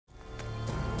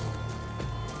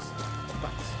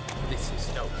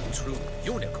true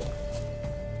unicorn.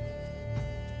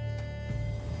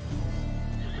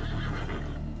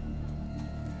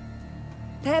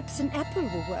 Perhaps an apple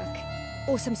will work.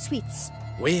 Or some sweets.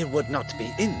 We would not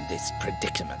be in this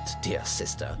predicament, dear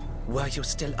sister, were you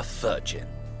still a virgin.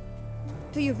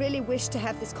 Do you really wish to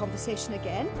have this conversation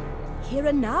again? Here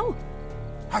and now?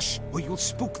 Hush, or you'll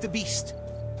spook the beast.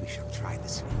 We shall try the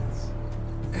sweets.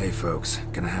 Hey folks,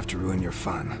 gonna have to ruin your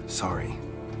fun. Sorry.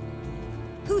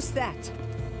 Who's that?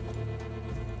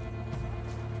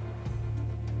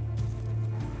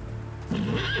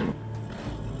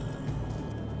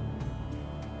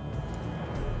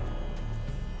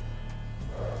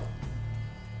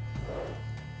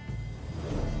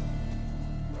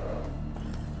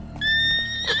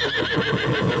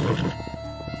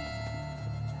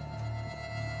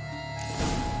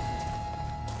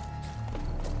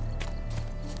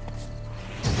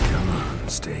 Come on,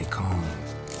 stay calm.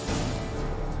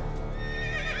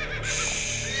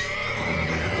 Shh. Calm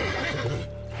down.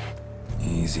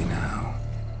 Easy now.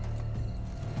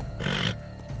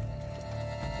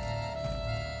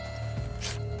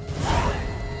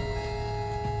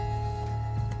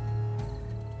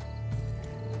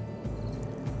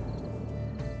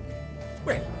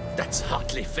 Well, that's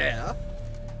hardly fair.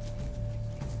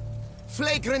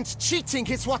 Flagrant cheating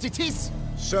is what it is!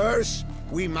 Sirs,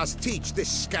 we must teach this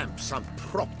scamp some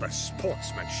proper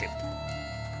sportsmanship.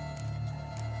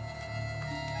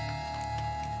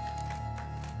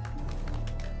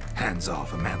 Hands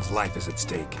off, a man's life is at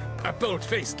stake. A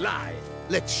bold-faced lie.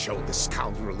 Let's show the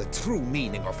scoundrel the true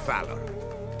meaning of valor.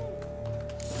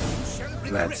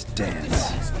 Let's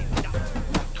dance.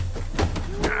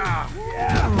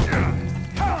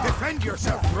 Defend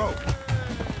yourself, rogue!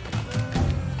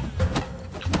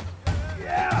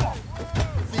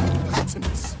 The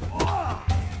impotence!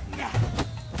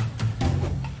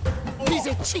 He's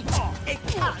a cheat! A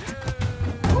cat!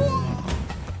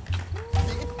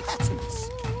 The impotence!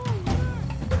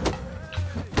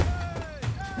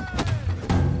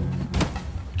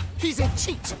 He's a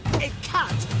cheat! A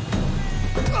cat!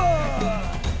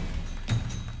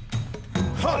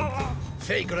 Hold!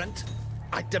 Vagrant,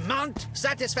 I demand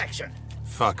satisfaction.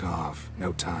 Fuck off.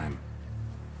 No time.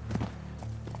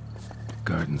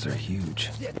 Gardens are huge.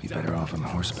 Be better off on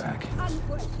horseback.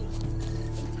 Unworthy.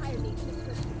 Entirely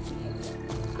inappropriate.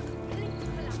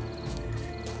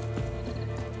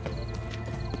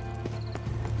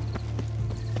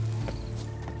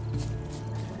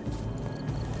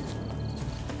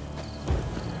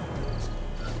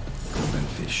 Golden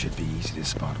fish should be easy to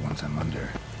spot once I'm under.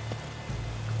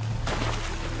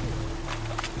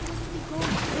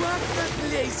 What the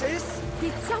blazes?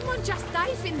 Did someone just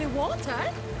dive in the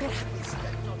water? Is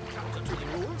that not counter to the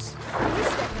rules?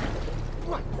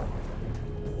 What?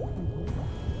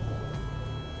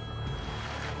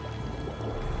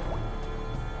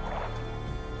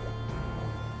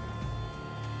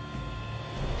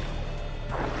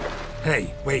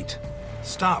 Hey, wait.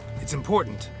 Stop. It's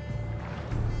important.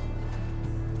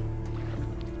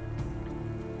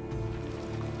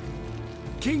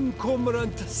 King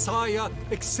Cormorant, sire,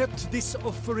 accept this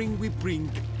offering we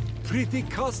bring. Prithee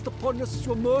cast upon us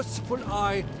your merciful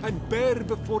eye, and bear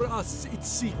before us its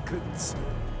secrets.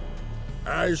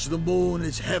 As the moon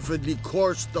is heavily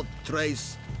coursed of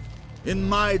Triss, in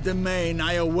my domain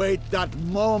I await that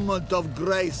moment of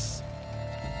grace,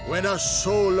 when a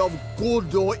soul of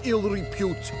good or ill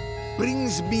repute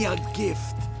brings me a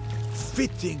gift,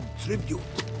 fitting tribute.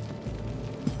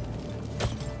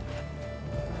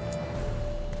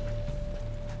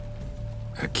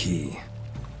 A key.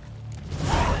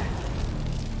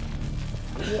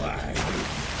 Why, you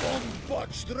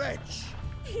bomb-botched wretch!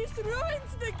 He's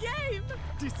ruined the game!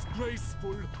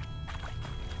 Disgraceful.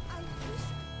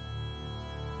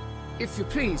 If you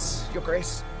please, Your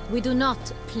Grace. We do not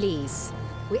please.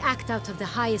 We act out of the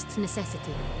highest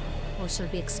necessity. All shall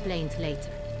be explained later.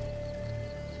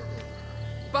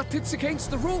 But it's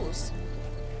against the rules.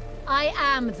 I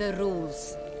am the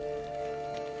rules.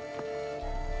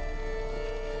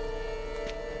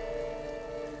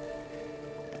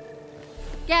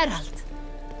 Geralt!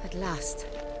 At last.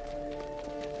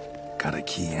 Got a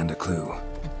key and a clue.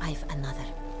 And I've another.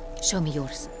 Show me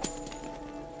yours.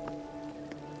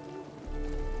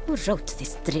 Who wrote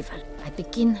this drivel? I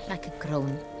begin like a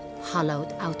groan,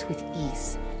 hollowed out with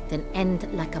ease, then end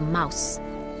like a mouse,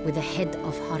 with a head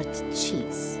of hard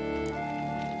cheese.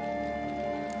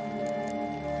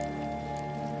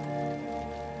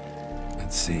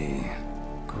 Let's see.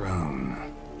 Groan.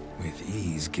 With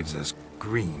ease gives us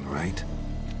green, right?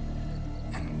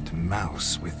 And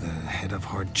mouse with the head of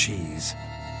hard cheese.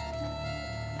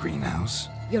 Greenhouse?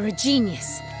 You're a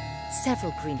genius.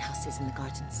 Several greenhouses in the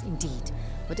gardens, indeed,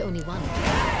 but only one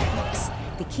box,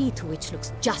 the key to which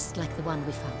looks just like the one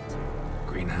we found.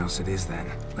 Greenhouse it is then.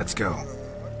 Let's go.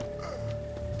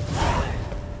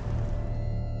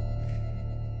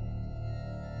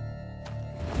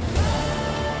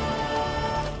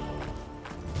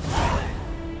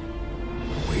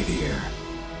 Wait here.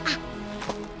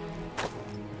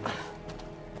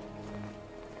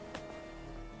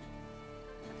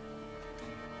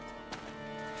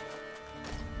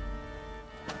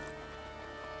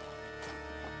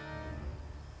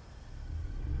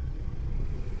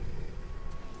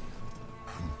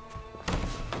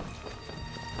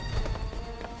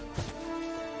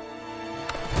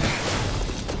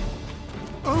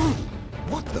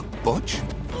 What the butch?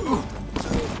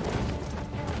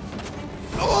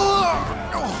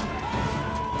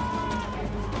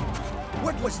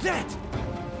 What was that?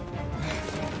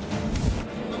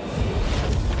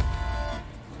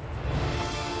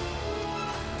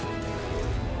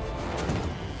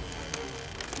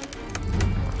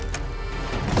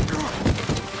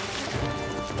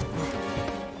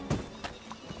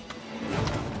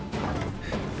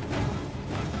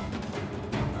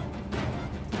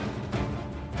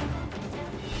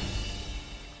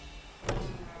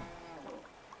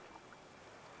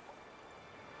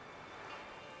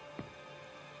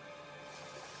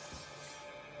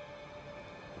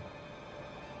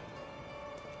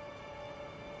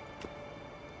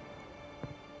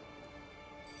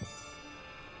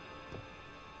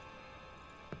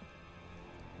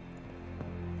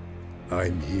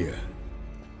 I'm here.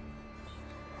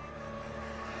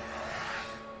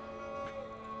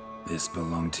 This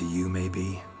belonged to you,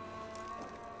 maybe?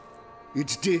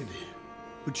 It did,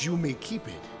 but you may keep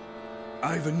it.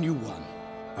 I've a new one.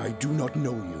 I do not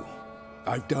know you.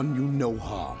 I've done you no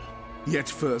harm. Yet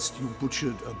first you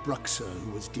butchered a Bruxer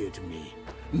who was dear to me.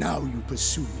 Now you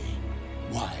pursue me.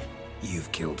 Why?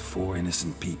 You've killed 4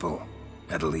 innocent people,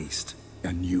 at least.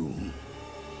 And you?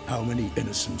 How many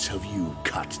innocents have you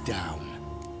cut down?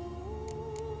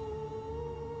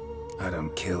 I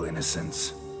don't kill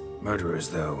innocents. Murderers,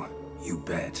 though, you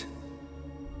bet.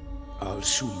 I'll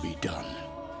soon be done.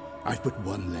 I've but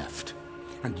one left.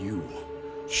 And you,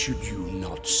 should you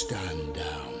not stand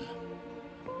down.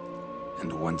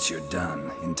 And once you're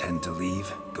done, intend to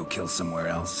leave? Go kill somewhere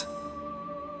else?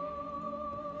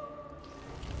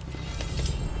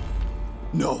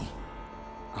 No.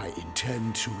 I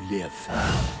intend to live.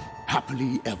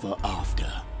 Happily ever after.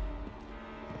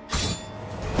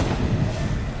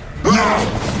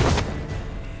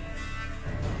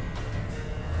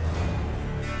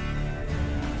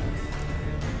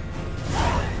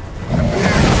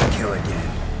 Kill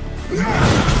again.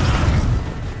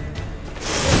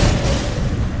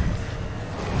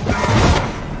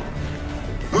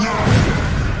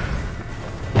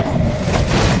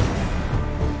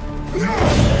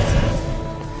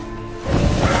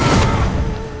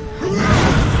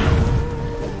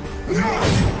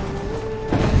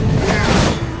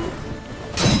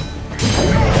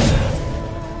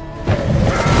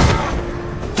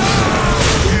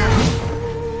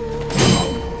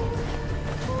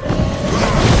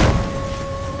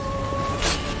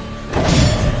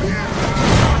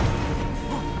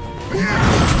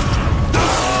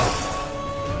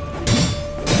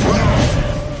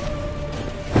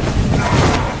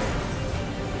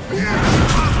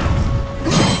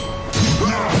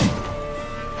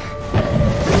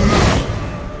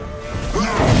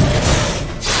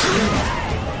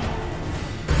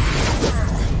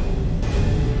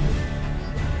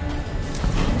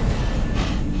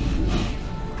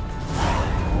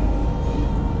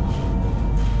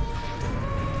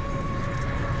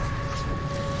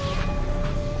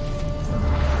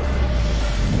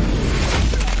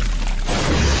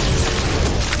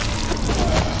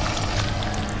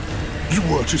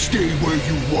 To stay where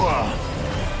you were.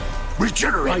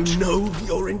 Regenerate! I know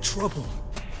you're in trouble.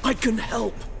 I can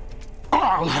help.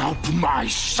 I'll help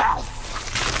myself!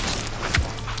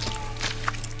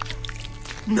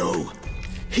 No,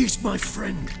 he's my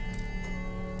friend.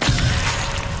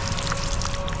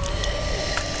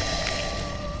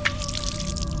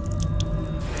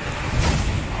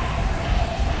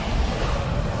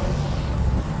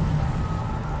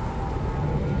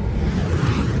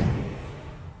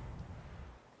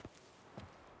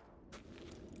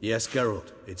 Yes,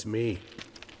 Geralt, it's me.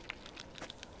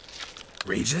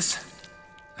 Regus?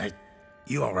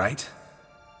 You alright?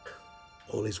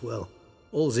 All is well.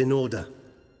 All's in order.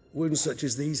 Wounds such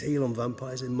as these heal on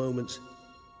vampires in moments.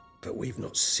 But we've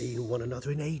not seen one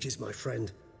another in ages, my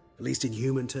friend. At least in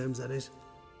human terms, that is.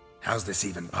 How's this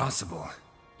even possible?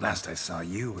 Last I saw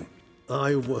you...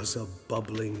 I was a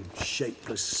bubbling,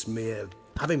 shapeless smear,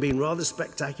 having been rather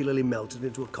spectacularly melted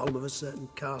into a column of a certain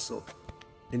castle.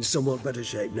 In somewhat better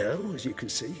shape now, as you can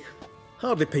see.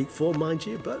 Hardly peak form, mind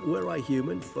you, but were I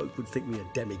human, folk would think me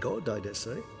a demigod, I dare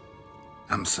say.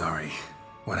 I'm sorry.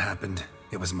 What happened,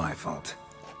 it was my fault.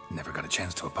 Never got a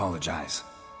chance to apologize.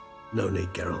 No need,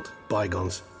 Geralt.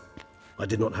 Bygones. I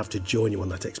did not have to join you on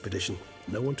that expedition.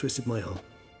 No one twisted my arm.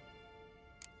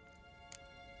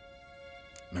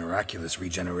 Miraculous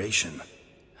regeneration.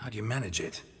 How do you manage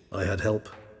it? I had help.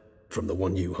 From the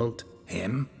one you hunt.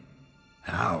 Him?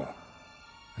 How?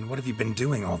 And what have you been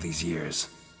doing all these years?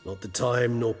 Not the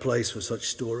time nor place for such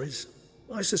stories.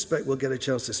 I suspect we'll get a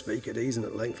chance to speak at ease and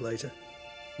at length later.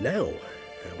 Now,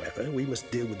 however, we must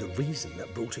deal with the reason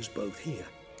that brought us both here.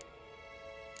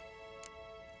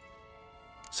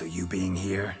 So you being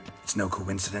here, it's no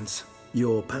coincidence?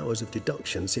 Your powers of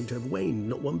deduction seem to have waned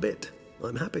not one bit.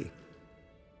 I'm happy.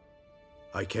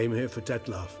 I came here for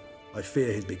Detlef. I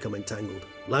fear he's become entangled,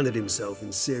 landed himself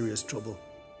in serious trouble.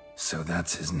 So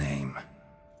that's his name.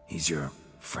 He's your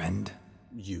friend?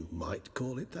 You might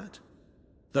call it that.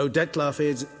 Though Detlef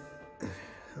is,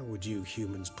 how would you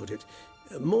humans put it,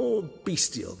 more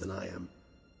bestial than I am.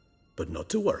 But not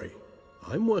to worry,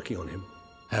 I'm working on him.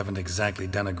 Haven't exactly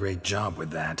done a great job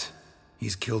with that.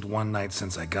 He's killed one knight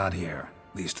since I got here,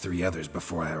 at least 3 others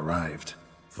before I arrived.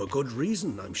 For good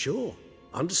reason, I'm sure.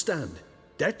 Understand,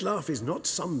 Detlef is not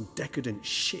some decadent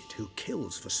shit who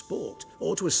kills for sport,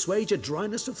 or to assuage a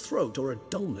dryness of throat or a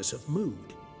dullness of mood.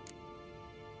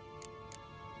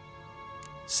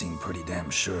 Seem pretty damn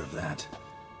sure of that.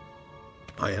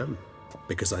 I am,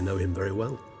 because I know him very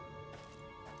well.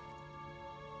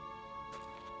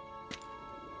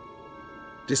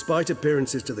 Despite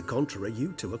appearances to the contrary,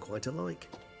 you two are quite alike.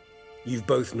 You've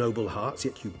both noble hearts,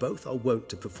 yet you both are wont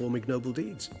to perform ignoble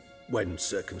deeds. When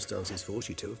circumstances force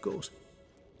you to, of course.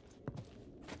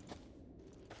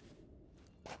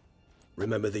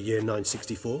 Remember the year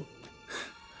 964?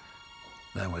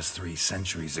 That was 3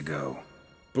 centuries ago.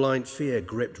 Blind fear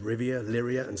gripped Rivia,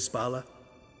 Lyria, and Spala.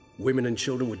 Women and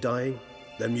children were dying.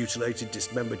 Their mutilated,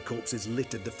 dismembered corpses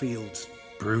littered the fields.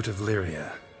 Brute of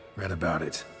Lyria. Read about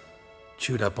it.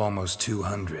 Chewed up almost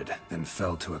 200, then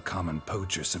fell to a common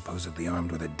poacher supposedly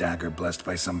armed with a dagger blessed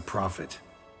by some prophet.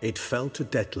 It fell to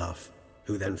Detlef,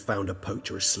 who then found a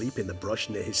poacher asleep in the brush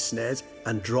near his snares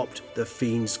and dropped the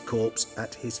fiend's corpse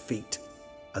at his feet.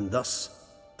 And thus,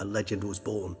 a legend was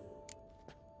born.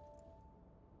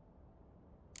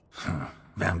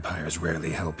 Vampires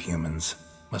rarely help humans.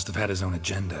 Must have had his own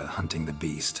agenda, hunting the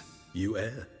beast. You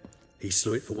err. He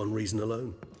slew it for one reason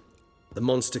alone. The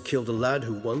monster killed a lad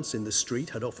who once, in the street,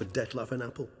 had offered Detlef an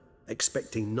apple,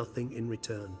 expecting nothing in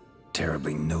return.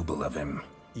 Terribly noble of him.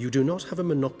 You do not have a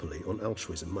monopoly on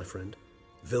altruism, my friend.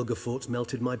 Vilgefortz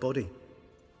melted my body.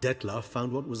 Detlef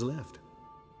found what was left.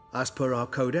 As per our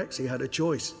codex, he had a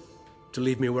choice. To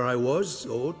leave me where I was,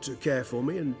 or to care for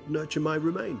me and nurture my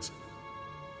remains.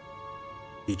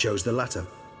 He chose the latter.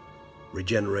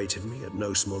 Regenerated me at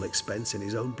no small expense in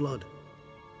his own blood.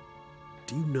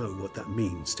 Do you know what that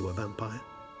means to a vampire?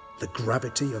 The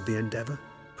gravity of the endeavor?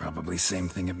 Probably same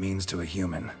thing it means to a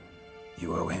human.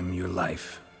 You owe him your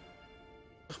life.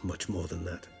 Much more than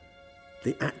that.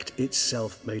 The act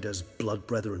itself made us blood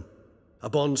brethren. A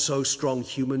bond so strong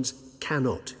humans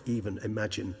cannot even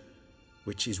imagine.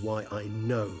 Which is why I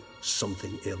know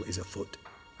something ill is afoot.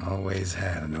 Always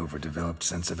had an overdeveloped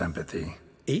sense of empathy.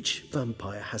 Each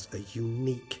vampire has a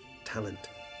unique talent.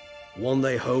 One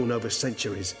they hone over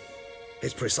centuries.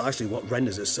 It's precisely what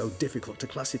renders us so difficult to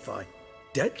classify.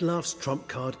 Detlef's trump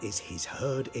card is his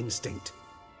herd instinct,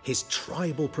 his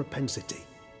tribal propensity.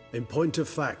 In point of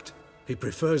fact, he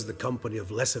prefers the company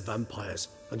of lesser vampires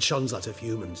and shuns that of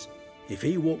humans. If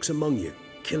he walks among you,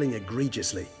 killing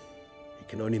egregiously, it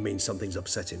can only mean something's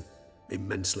upset him,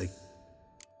 immensely.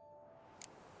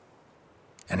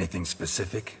 Anything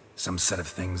specific? Some set of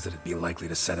things that'd be likely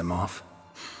to set him off?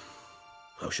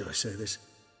 How should I say this?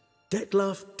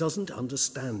 Detlef doesn't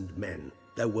understand men,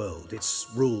 their world, its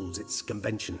rules, its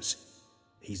conventions.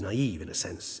 He's naive in a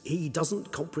sense. He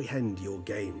doesn't comprehend your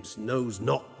games, knows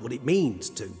not what it means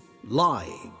to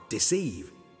lie,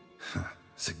 deceive.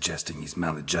 Suggesting he's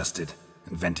maladjusted,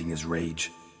 and venting his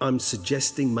rage. I'm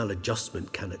suggesting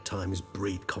maladjustment can at times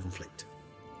breed conflict.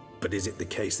 But is it the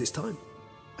case this time?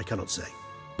 I cannot say,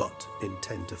 but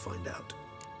intend to find out.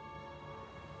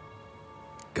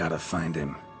 Gotta find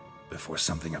him, before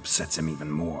something upsets him even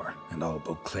more, and all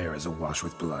Beauclair is awash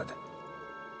with blood.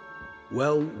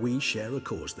 Well, we share a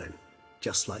cause then,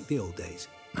 just like the old days.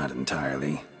 Not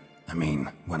entirely. I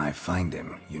mean, when I find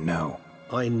him, you know.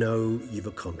 I know you've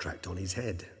a contract on his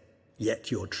head.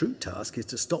 Yet your true task is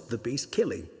to stop the beast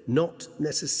killing, not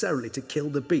necessarily to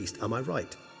kill the beast, am I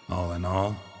right? All in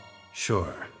all,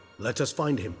 sure. Let us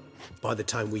find him. By the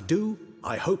time we do,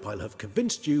 I hope I'll have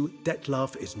convinced you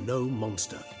Dettlaff is no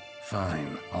monster.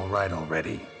 Fine, all right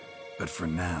already. But for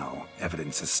now,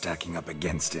 evidence is stacking up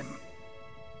against him.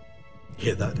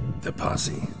 Hear that? The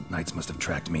posse. Knights must have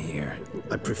tracked me here.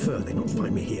 I prefer they not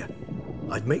find me here.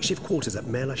 I've makeshift quarters at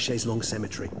Mère Lachaise Long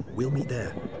Cemetery. We'll meet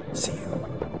there. See you.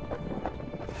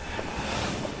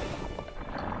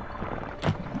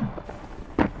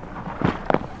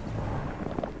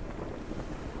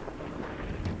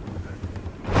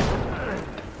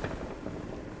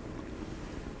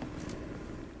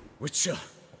 Witcher,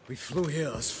 we flew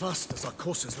here as fast as our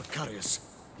courses would carry us.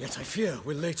 Yet I fear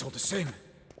we're late all the same.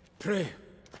 Pray,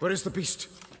 where is the beast?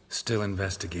 Still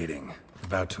investigating.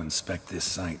 About to inspect this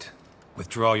site.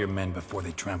 Withdraw your men before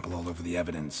they trample all over the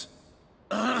evidence.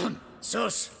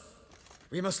 Sirs,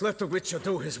 we must let the Witcher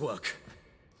do his work.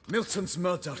 Milton's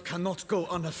murder cannot go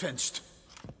unavenged.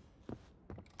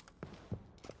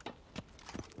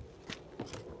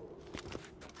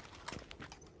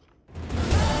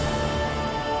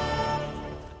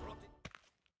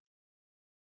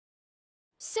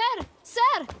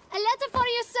 Sir! A letter for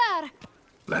you, sir!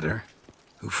 Letter?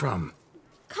 Who from?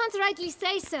 Can't rightly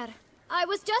say, sir. I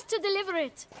was just to deliver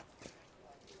it.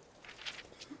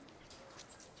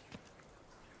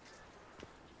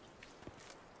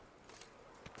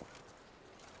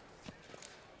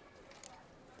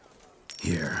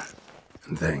 Here.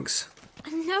 And thanks.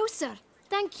 No, sir.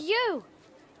 Thank you.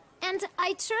 And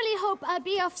I truly hope I'll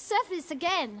be of service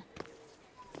again.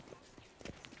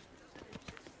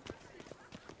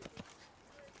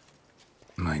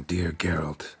 My dear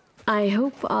Geralt. I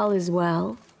hope all is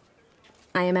well.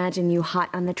 I imagine you hot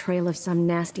on the trail of some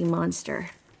nasty monster.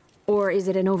 Or is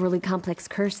it an overly complex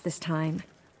curse this time?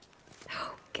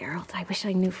 Oh, Geralt, I wish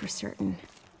I knew for certain.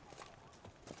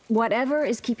 Whatever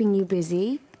is keeping you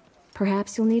busy,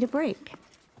 perhaps you'll need a break.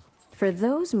 For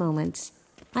those moments,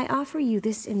 I offer you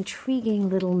this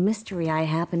intriguing little mystery I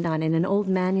happened on in an old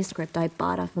manuscript I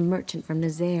bought off a merchant from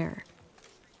Nazaire.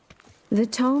 The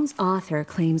tome's author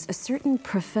claims a certain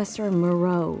Professor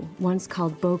Moreau once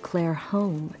called Beauclair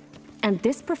home, and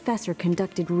this professor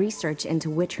conducted research into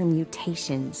Witcher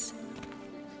mutations.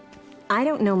 I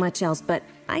don't know much else, but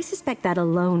I suspect that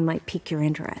alone might pique your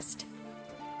interest.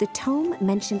 The tome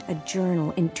mentioned a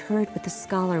journal interred with the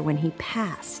scholar when he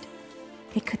passed.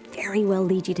 It could very well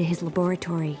lead you to his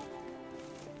laboratory.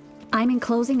 I'm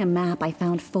enclosing a map I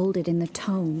found folded in the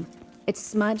tome. It's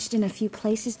smudged in a few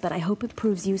places, but I hope it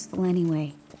proves useful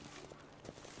anyway.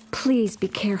 Please be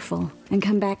careful and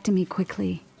come back to me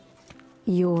quickly.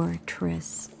 Your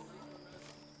Triss.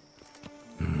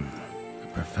 A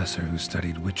professor who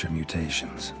studied Witcher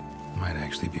mutations. Might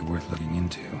actually be worth looking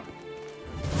into.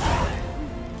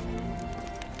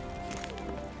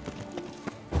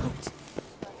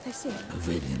 I see.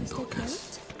 Vedian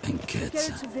Docus. Enquete.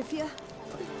 Geralt of Rivia.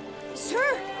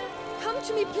 Sir! Come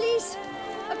to me, please!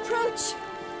 Approach!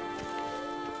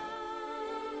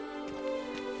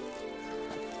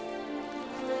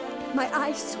 My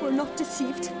eyes were not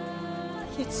deceived.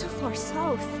 Yet so far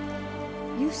south.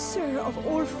 You, sir, of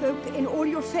all folk in all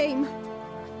your fame.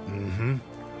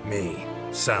 Mm-hmm. Me.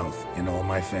 South in all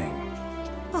my fame.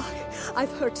 Oh,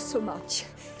 I've heard so much.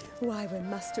 Why, when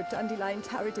Master Dandelion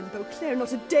tarried in Beauclair,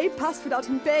 not a day passed without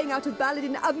him baying out a ballad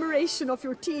in admiration of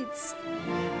your deeds.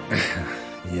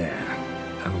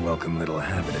 Yeah, unwelcome little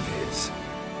habit of his.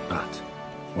 But,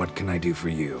 what can I do for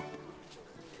you?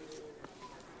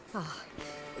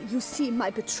 You see, my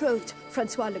betrothed,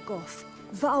 Francois Le Goff,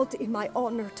 vowed in my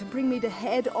honor to bring me the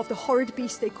head of the horrid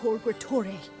beast they call Gretore.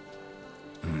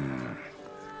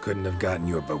 Couldn't have gotten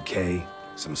you a bouquet,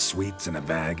 some sweets in a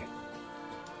bag?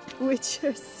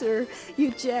 Witcher, sir,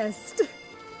 you jest.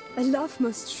 A love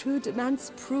most true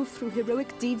demands proof through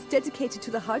heroic deeds dedicated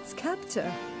to the heart's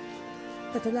captor.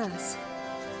 But alas,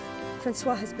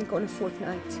 Francois has been gone a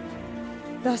fortnight.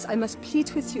 Thus I must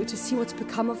plead with you to see what's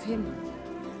become of him.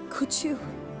 Could you?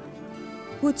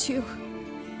 Would you?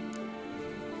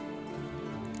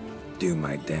 Do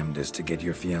my damnedest to get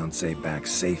your fiancé back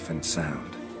safe and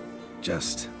sound.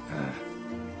 Just,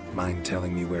 mind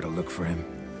telling me where to look for him?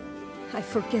 I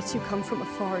forget you come from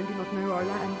afar and do not know our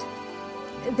land.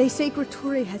 They say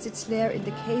Gretore has its lair in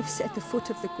the caves at the foot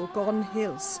of the Gorgon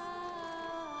Hills.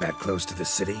 That close to the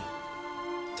city?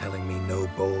 Telling me no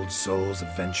bold souls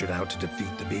have ventured out to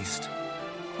defeat the beast?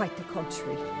 Quite the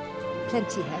contrary.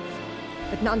 Plenty have,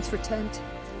 but none's returned.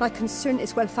 My concern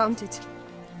is well-founded.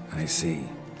 I see.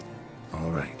 All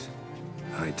right.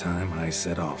 High time I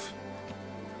set off.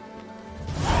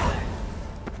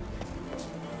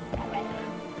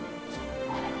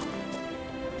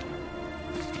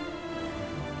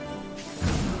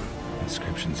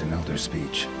 inscriptions in Elder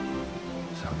speech.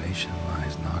 Salvation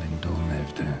lies not in Dol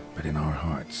Nevde, but in our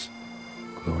hearts.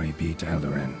 Glory be to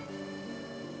Eldarin.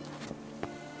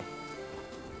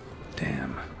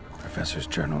 Damn. Professor's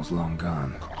journal's long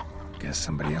gone. Guess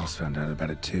somebody else found out about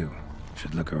it too.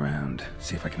 Should look around,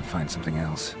 see if I can find something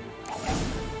else.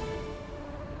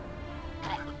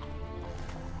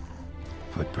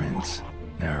 Footprints.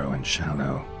 Narrow and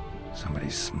shallow.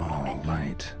 Somebody's small,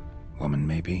 light. Woman,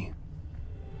 maybe?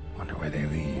 Wonder where they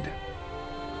lead.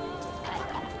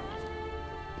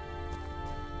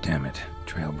 Damn it.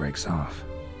 Trail breaks off.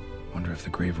 Wonder if the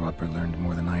grave robber learned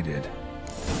more than I did.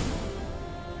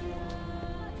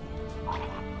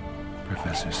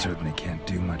 Professor certainly can't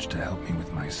do much to help me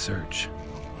with my search.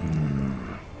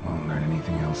 Won't learn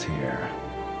anything else here.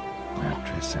 Map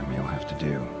Triss sent me will have to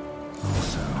do.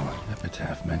 Also,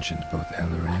 Epitaph mentioned both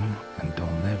Eldarin and Dol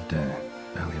Nevde,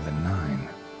 Valley of the Nine.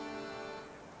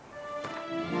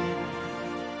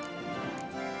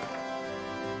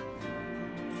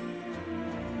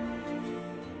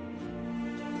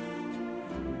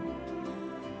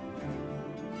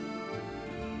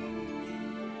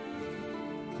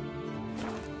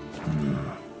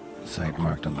 Site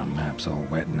marked on the map's all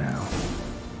wet now.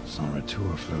 San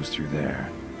Retour flows through there.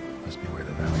 Must be where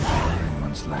the Valley of the Nine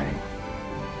once lay.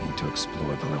 Need to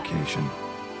explore the location.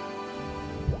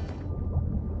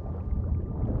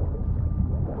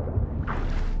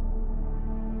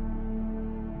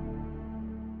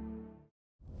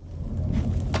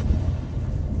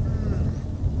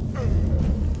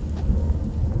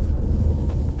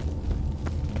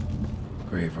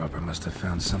 Grave robber must have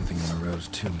found something in Moreau's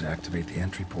tomb to activate the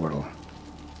entry portal.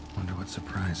 Wonder what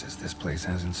surprises this place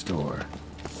has in store.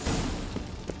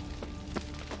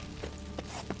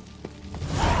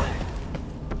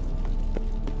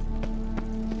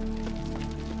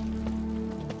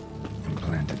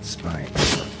 Implanted spike.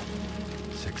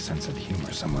 Sick sense of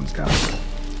humor someone's got.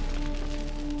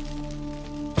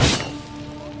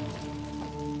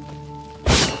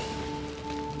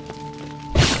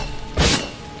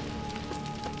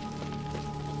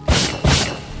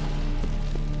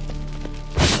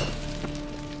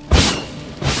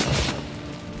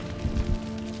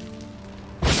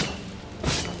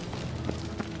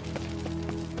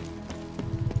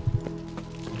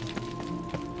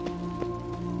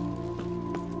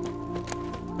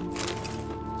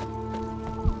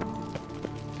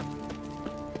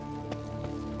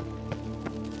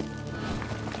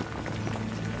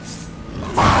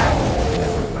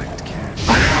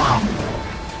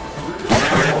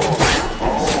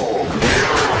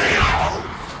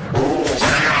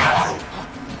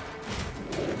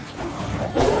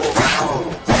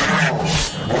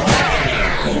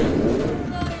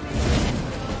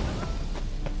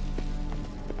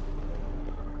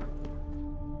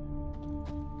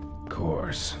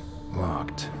 Course.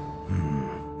 Locked.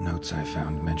 Notes I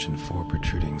found mention 4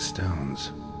 protruding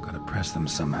stones. Gotta press them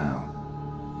somehow.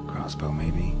 Crossbow,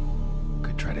 maybe?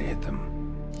 Could try to hit them.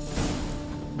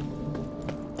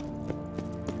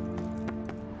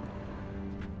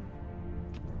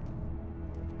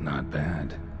 Not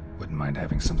bad. Wouldn't mind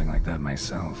having something like that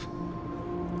myself.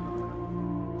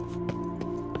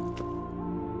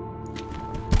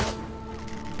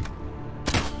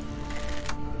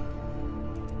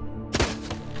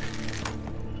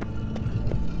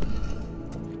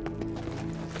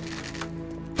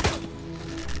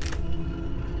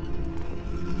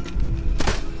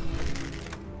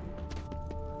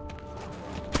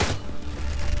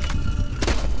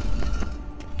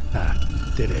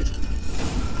 Did it.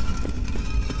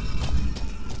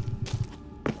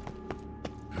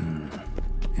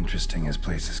 Interesting as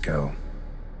places go.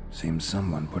 Seems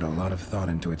someone put a lot of thought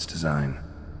into its design.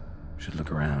 Should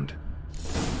look around.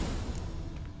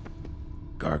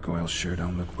 Gargoyles sure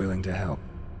don't look willing to help.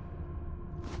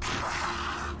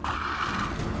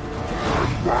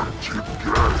 Unwanted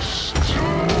guest.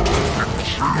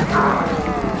 Intruder.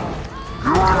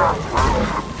 You are not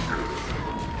welcome.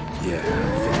 Yeah,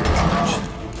 figured as much.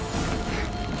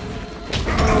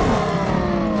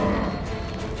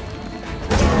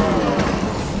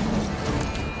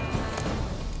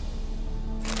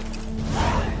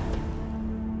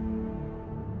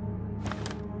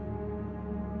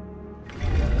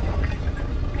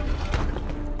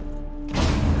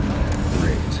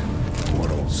 Great.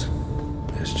 Portals.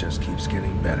 This just keeps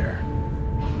getting better.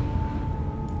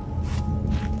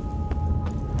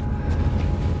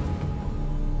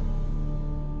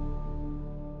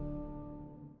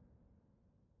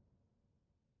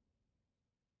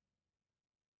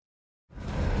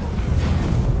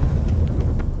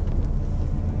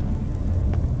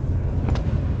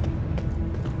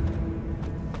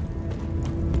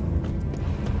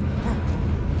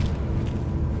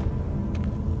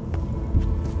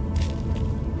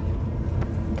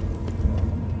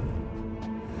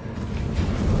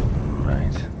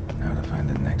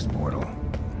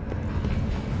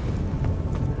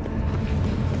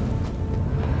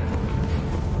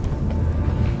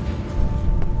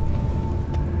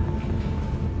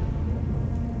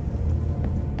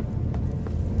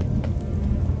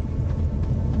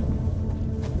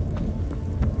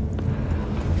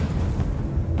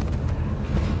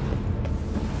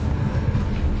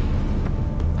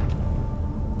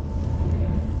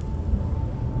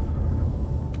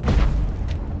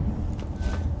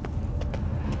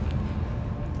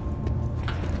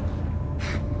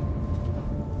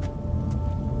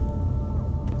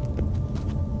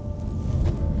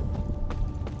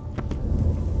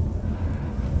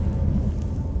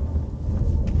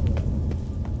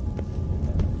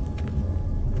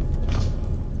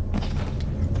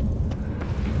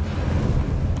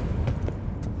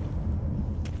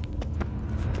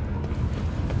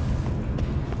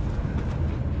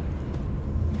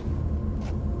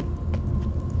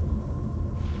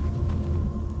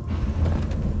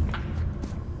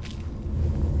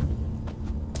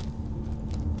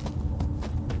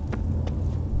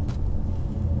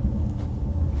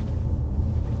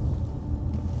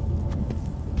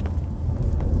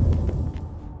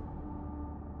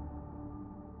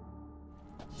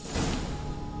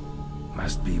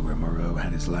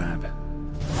 his lab.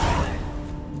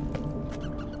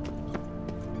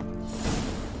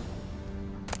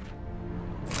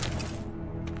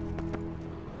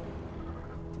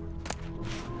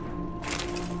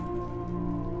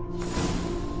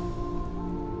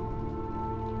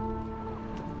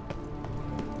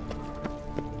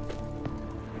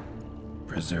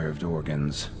 Preserved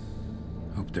organs.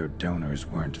 Hope their donors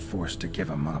weren't forced to give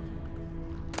them up.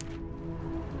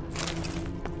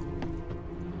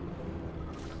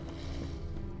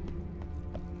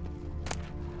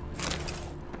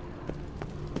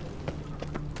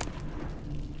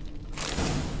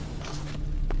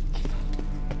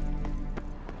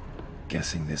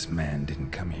 Guessing this man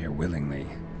didn't come here willingly.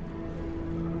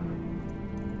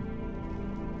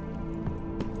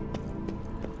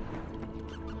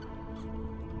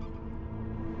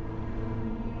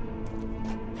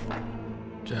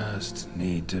 Just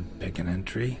need to pick an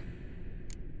entry.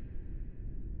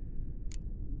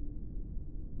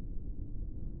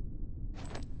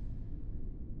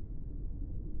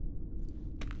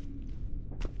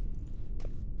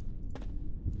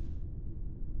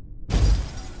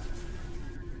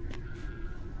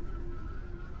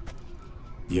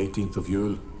 The 18th of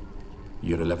Yule,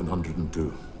 year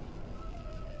 1102.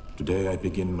 Today I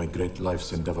begin my great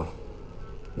life's endeavor.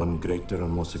 One greater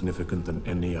and more significant than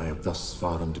any I have thus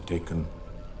far undertaken,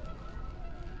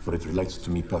 for it relates to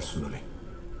me personally,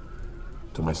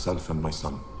 to myself and my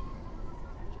son.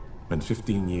 When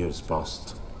 15 years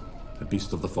passed, a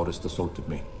beast of the forest assaulted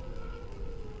me.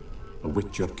 A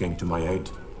witcher came to my aid,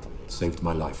 saved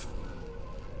my life.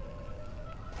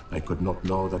 I could not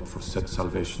know that for said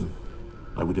salvation,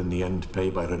 I would in the end pay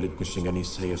by relinquishing any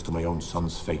say as to my own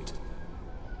son's fate.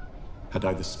 Had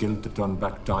I the skill to turn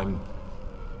back time,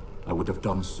 I would have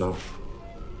done so,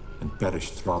 and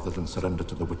perished rather than surrender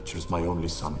to the Witchers my only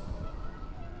son.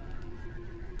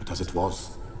 But as it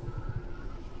was,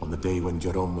 on the day when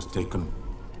Jerome was taken,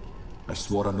 I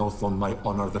swore an oath on my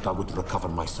honor that I would recover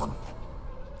my son.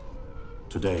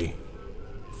 Today,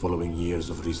 following years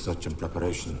of research and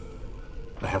preparation,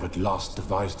 I have at last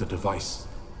devised a device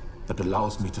that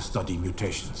allows me to study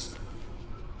mutations.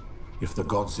 If the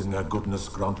gods in their goodness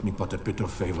grant me but a bit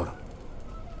of favor,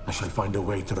 I shall find a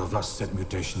way to reverse said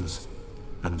mutations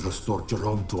and restore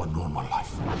Jerome to a normal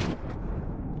life.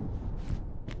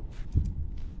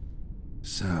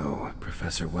 So,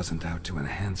 Professor wasn't out to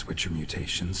enhance Witcher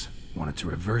mutations, wanted to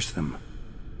reverse them.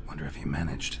 Wonder if he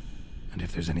managed, and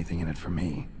if there's anything in it for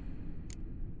me.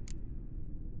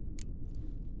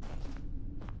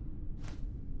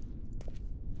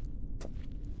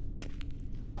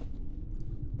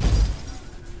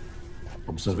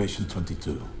 Observation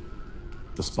 22.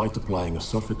 Despite applying a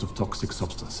surfeit of toxic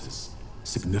substances,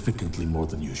 significantly more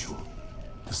than usual,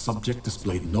 the subject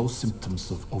displayed no symptoms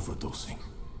of overdosing.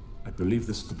 I believe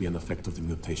this to be an effect of the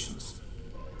mutations.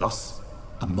 Thus,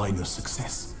 a minor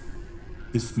success.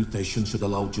 This mutation should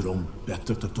allow Jerome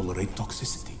better to tolerate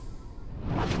toxicity.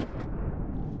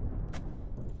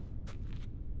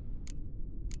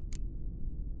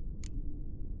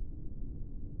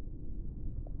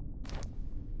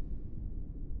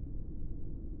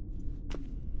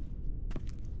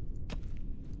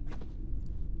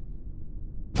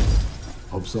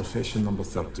 Observation number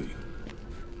 30.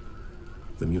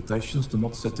 The mutations do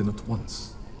not set in at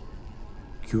once.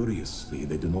 Curiously,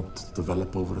 they do not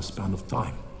develop over a span of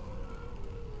time.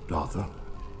 Rather,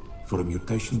 for a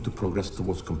mutation to progress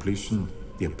towards completion,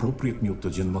 the appropriate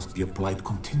mutagen must be applied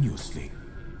continuously.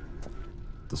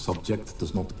 The subject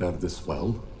does not bear this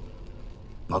well,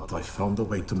 but I found a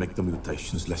way to make the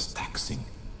mutations less taxing,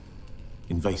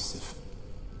 invasive.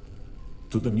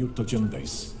 To the mutagen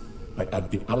base, I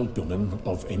add the albumin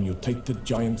of a mutated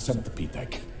giant centipede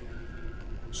egg.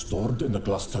 Stored in a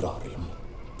glass terrarium,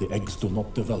 the eggs do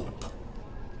not develop,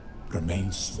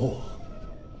 remain small.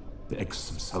 The eggs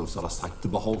themselves are a sight to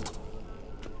behold.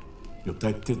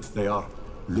 Mutated, they are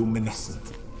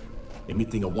luminescent,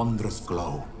 emitting a wondrous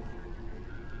glow.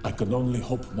 I can only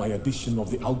hope my addition of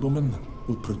the albumin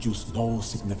will produce no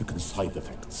significant side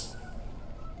effects.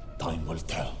 Time will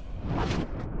tell.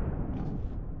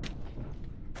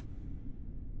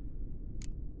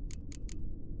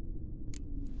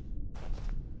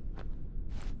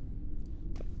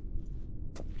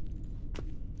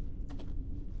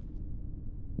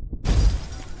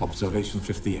 Observation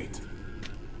 58.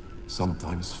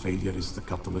 Sometimes failure is the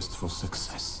catalyst for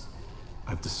success.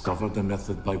 I've discovered a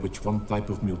method by which one type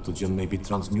of mutagen may be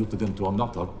transmuted into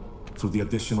another through the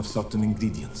addition of certain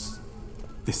ingredients.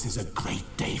 This is a great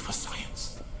day for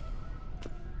science.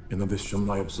 In addition,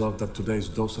 I observed that today's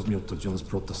dose of mutagens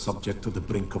brought the subject to the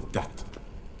brink of death.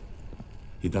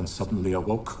 He then suddenly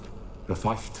awoke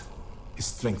revived, his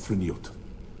strength renewed.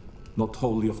 Not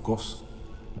wholly, of course,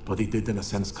 but he did in a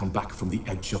sense come back from the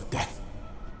edge of death.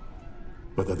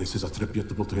 Whether this is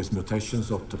attributable to his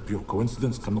mutations or to pure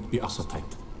coincidence cannot be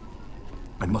ascertained.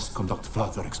 I must conduct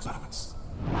further experiments.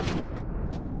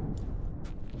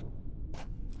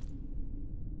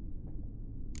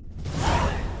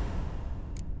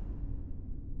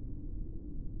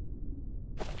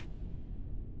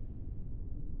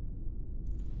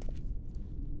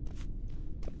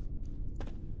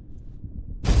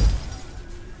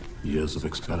 Years of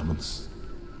experiments,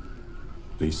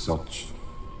 research,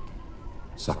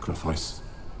 sacrifice,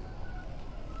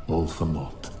 all for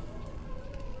naught.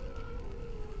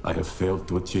 I have failed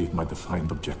to achieve my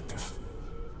defined objective.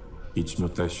 Each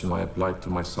mutation I applied to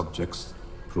my subjects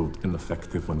proved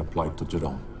ineffective when applied to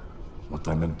Jerome. What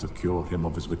I meant to cure him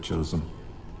of his witcherism,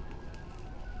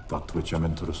 that which I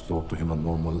meant to restore to him a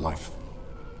normal life,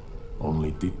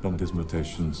 only deepened his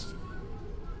mutations,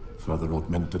 further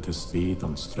augmented his speed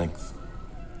and strength,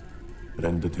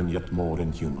 rendered him yet more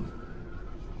inhuman.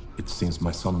 It seems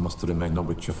my son must remain a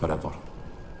witcher forever.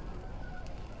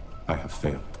 I have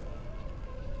failed.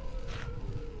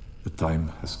 The time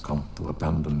has come to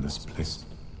abandon this place.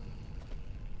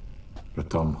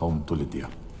 Return home to Lydia.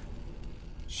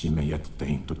 She may yet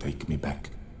deign to take me back.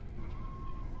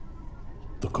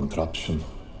 The contraption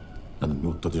and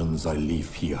mutagens I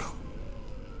leave here,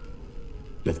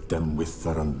 let them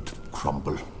wither and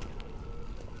crumble,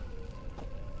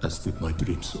 as did my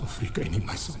dreams of regaining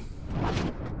my son.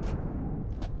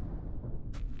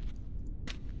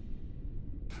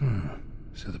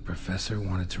 So the professor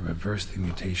wanted to reverse the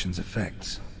mutation's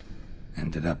effects.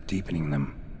 Ended up deepening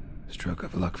them. Stroke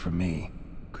of luck for me.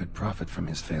 Could profit from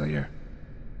his failure.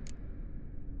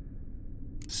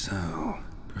 So,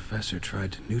 Professor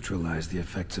tried to neutralize the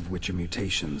effects of witcher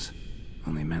mutations.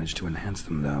 Only managed to enhance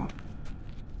them, though.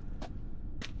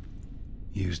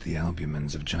 Used the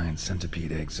albumins of giant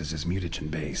centipede eggs as his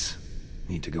mutagen base.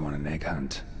 Need to go on an egg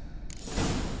hunt.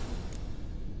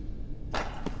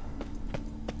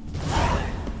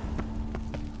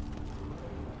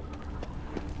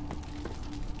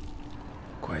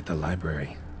 Quite the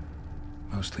library.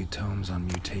 Mostly tomes on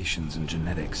mutations and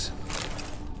genetics.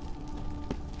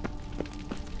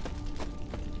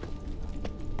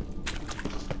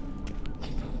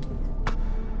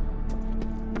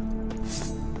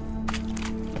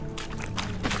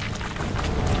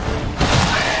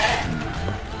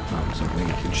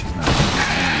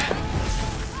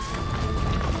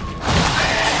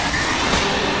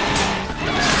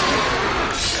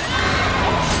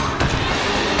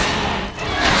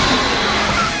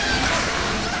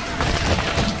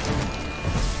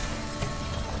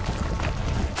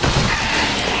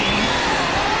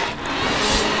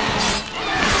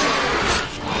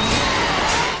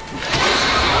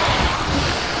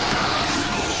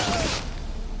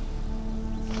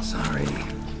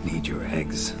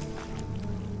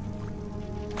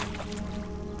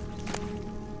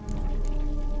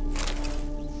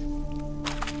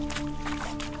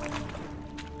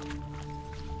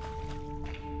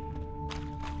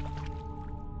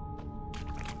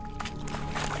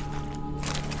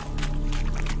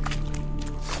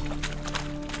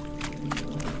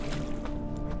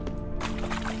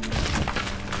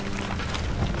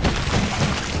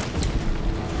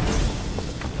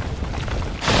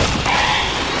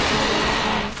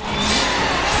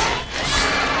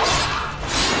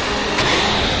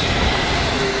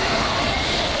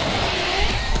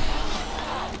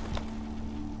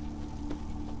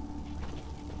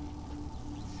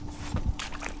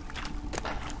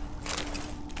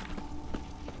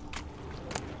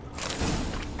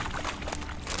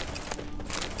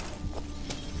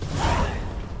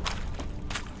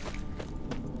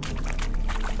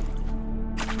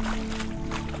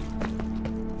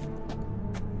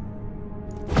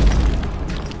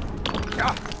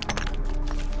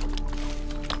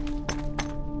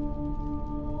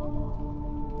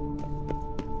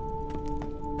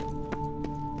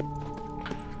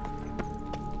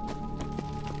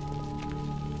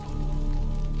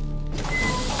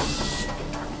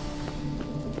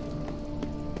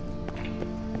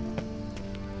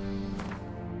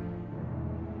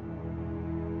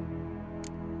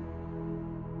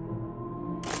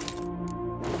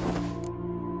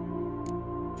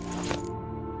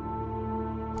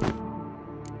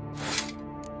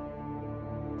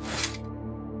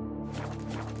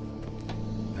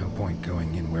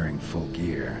 Going in wearing full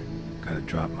gear. Gotta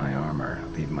drop my armor,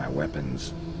 leave my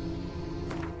weapons.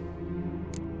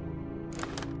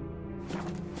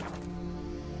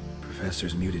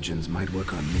 Professor's mutagens might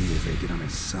work on me as they did on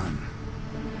his son.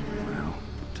 Well,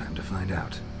 time to find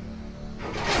out.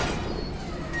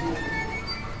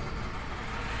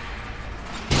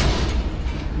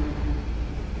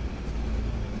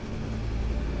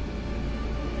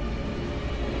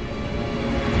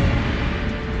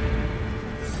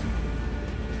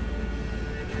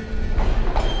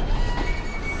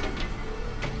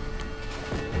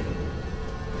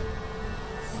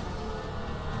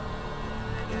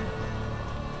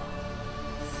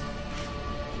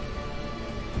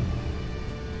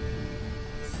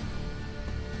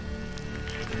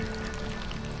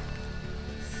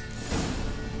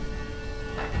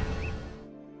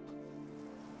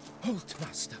 Halt,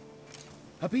 master.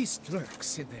 A beast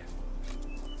lurks in there.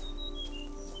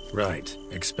 Right.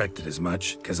 Expected as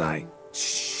much, 'cause I...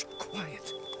 Shh,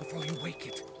 quiet, before you wake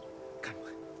it. Come,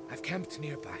 I've camped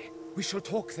nearby. We shall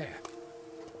talk there.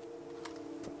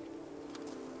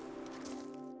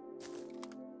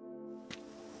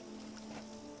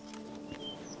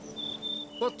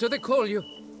 What do they call you?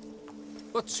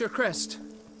 What's your crest?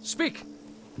 Speak!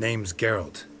 Name's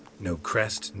Geralt. No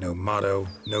crest, no motto,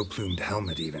 no plumed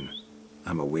helmet even.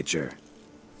 I'm a witcher.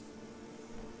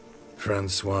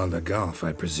 Francois Le Goff,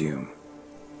 I presume.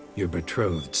 Your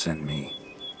betrothed sent me.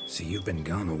 See, you've been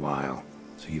gone a while,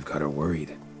 so you've got her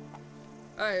worried.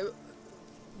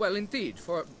 Well, indeed,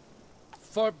 for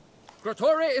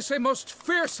Grotore is a most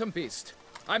fearsome beast.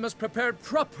 I must prepare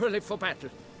properly for battle.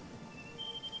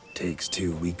 Takes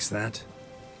 2 weeks, that?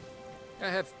 I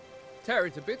have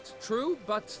tarried a bit, true,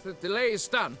 but the delay is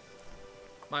done.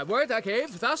 My word I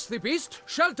gave, thus the beast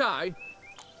shall die.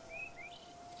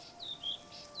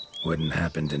 Wouldn't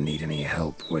happen to need any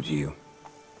help, would you?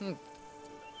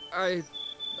 I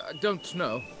don't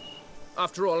know.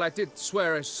 After all, I did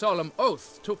swear a solemn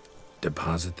oath to...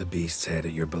 Deposit the beast's head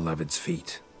at your beloved's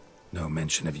feet. No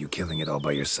mention of you killing it all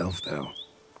by yourself, though.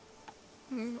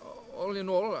 All in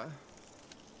all, I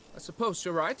suppose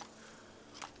you're right.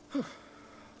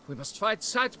 We must fight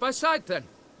side by side, then.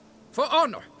 For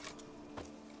honor!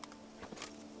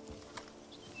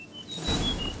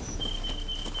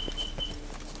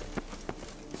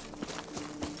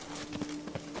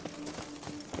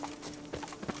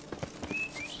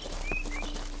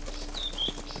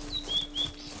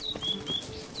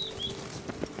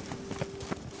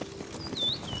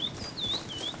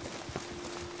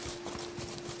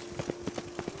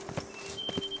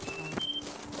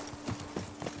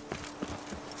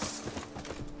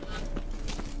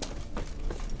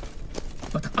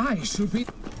 But I should be...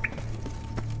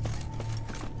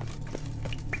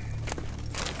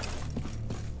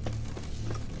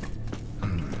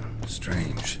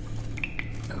 Strange.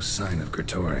 No sign of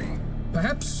Grotore.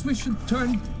 Perhaps we should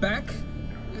turn back?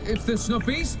 If there's no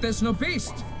beast, there's no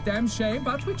beast. Damn shame,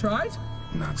 but we tried.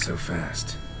 Not so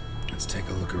fast. Let's take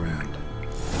a look around.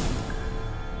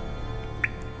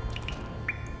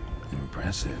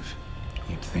 Impressive.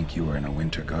 You'd think you were in a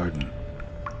winter garden.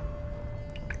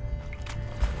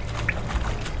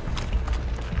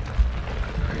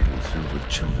 Filled with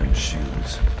children's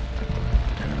shoes.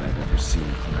 Doubt I've ever seen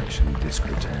a collection this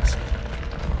grotesque.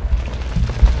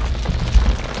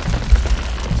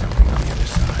 Something on the other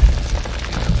side.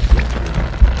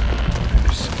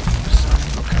 There's some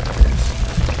look at this.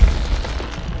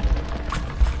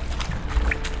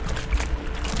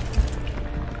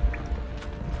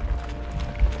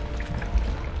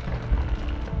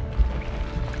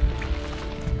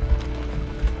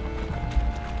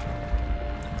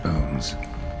 Bones.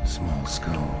 Small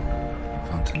skull.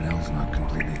 Fontanelle's not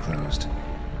completely closed.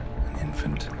 An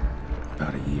infant.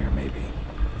 About a year, maybe.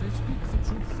 They speak the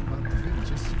truth about the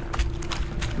villages.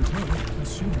 The town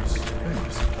consumes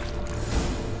babes.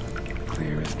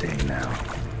 Clear as day now.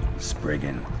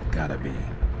 Spriggan. Gotta be.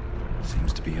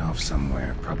 Seems to be off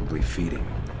somewhere, probably feeding.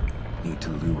 Need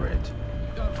to lure it.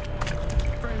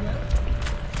 Very well.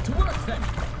 To work, then.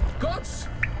 Gods,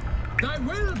 thy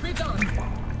will be done.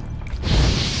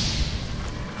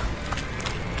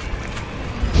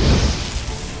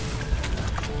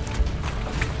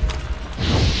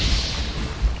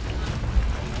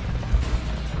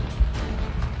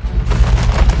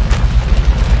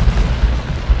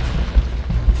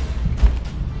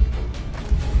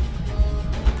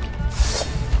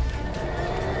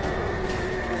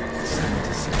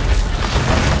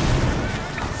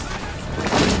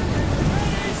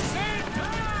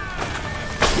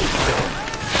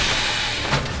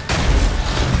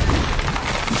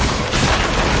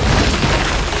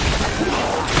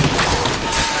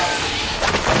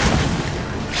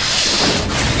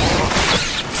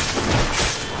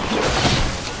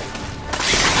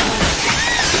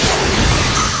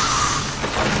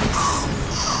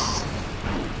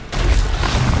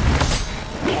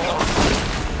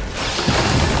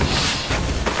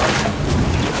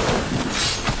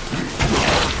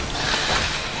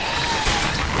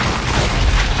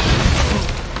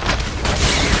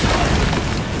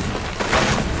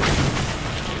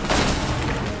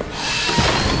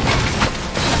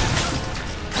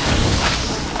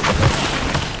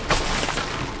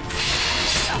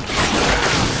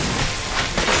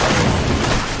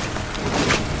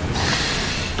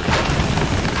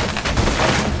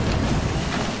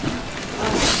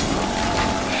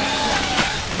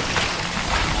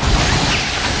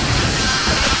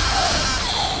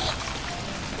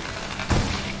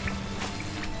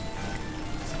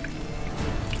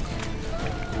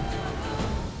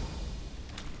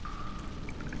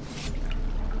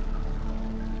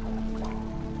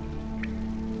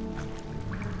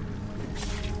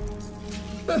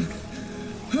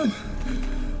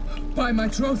 By my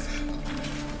troth,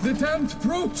 the damned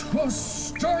brute was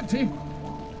sturdy.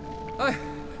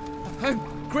 I'm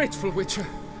grateful, Witcher.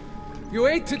 You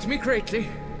aided me greatly.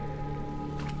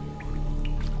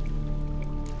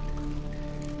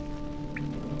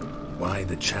 Why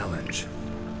the challenge?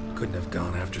 Couldn't have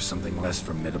gone after something less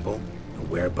formidable? A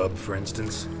werebub, for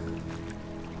instance?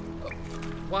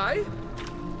 Why?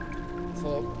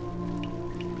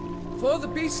 For the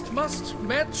beast must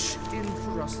match in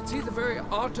ferocity the very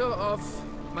ardor of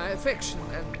my affection,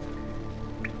 and...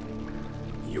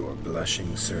 You're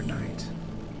blushing, Sir Knight.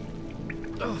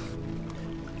 Oh,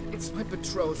 it's my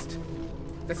betrothed.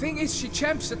 The thing is, she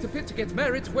champs at the bit to get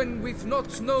married when we've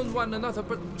not known one another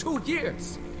but 2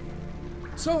 years.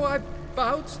 So I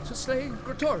vowed to slay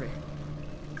Grottori.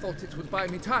 Thought it would buy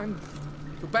me time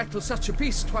to battle such a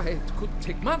beast. Why, it could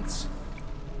take months.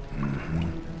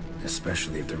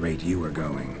 Especially at the rate you were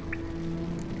going.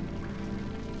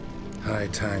 High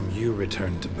time you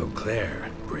returned to Beauclair,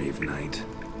 brave knight.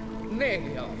 Nay,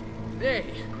 nay.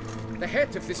 The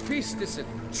head of this beast is a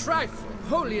trifle,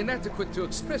 wholly inadequate to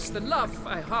express the love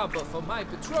I harbor for my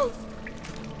betrothed.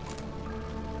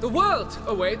 The world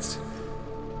awaits.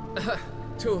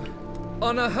 To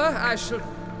honor her, I shall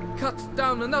cut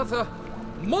down another,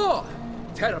 more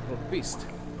terrible beast.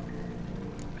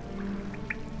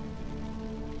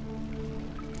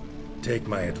 Take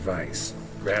my advice.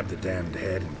 Grab the damned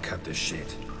head and cut the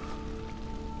shit.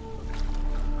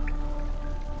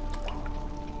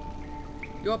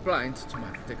 You're blind to my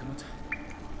predicament.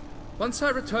 Once I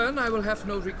return, I will have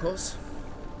no recourse.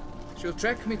 She'll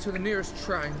track me to the nearest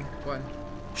shrine while...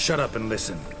 Shut up and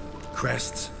listen.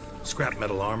 Crests, scrap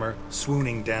metal armor,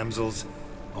 swooning damsels.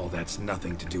 All that's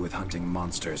nothing to do with hunting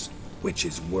monsters.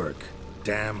 Witches' work.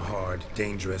 Damn hard,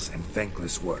 dangerous, and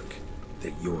thankless work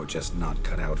that you're just not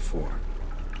cut out for.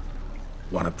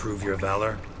 Want to prove your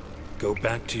valor? Go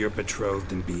back to your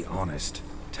betrothed and be honest.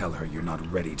 Tell her you're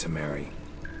not ready to marry.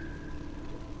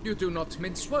 You do not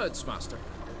mince words, master.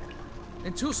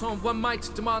 In Tucson, one might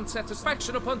demand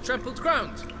satisfaction upon trampled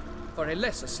ground for a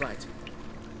lesser slight.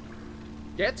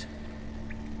 Yet,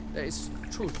 there is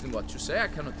truth in what you say, I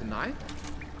cannot deny.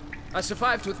 I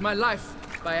survived with my life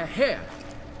by a hair.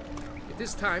 It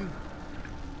is time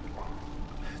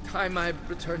I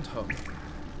returned home.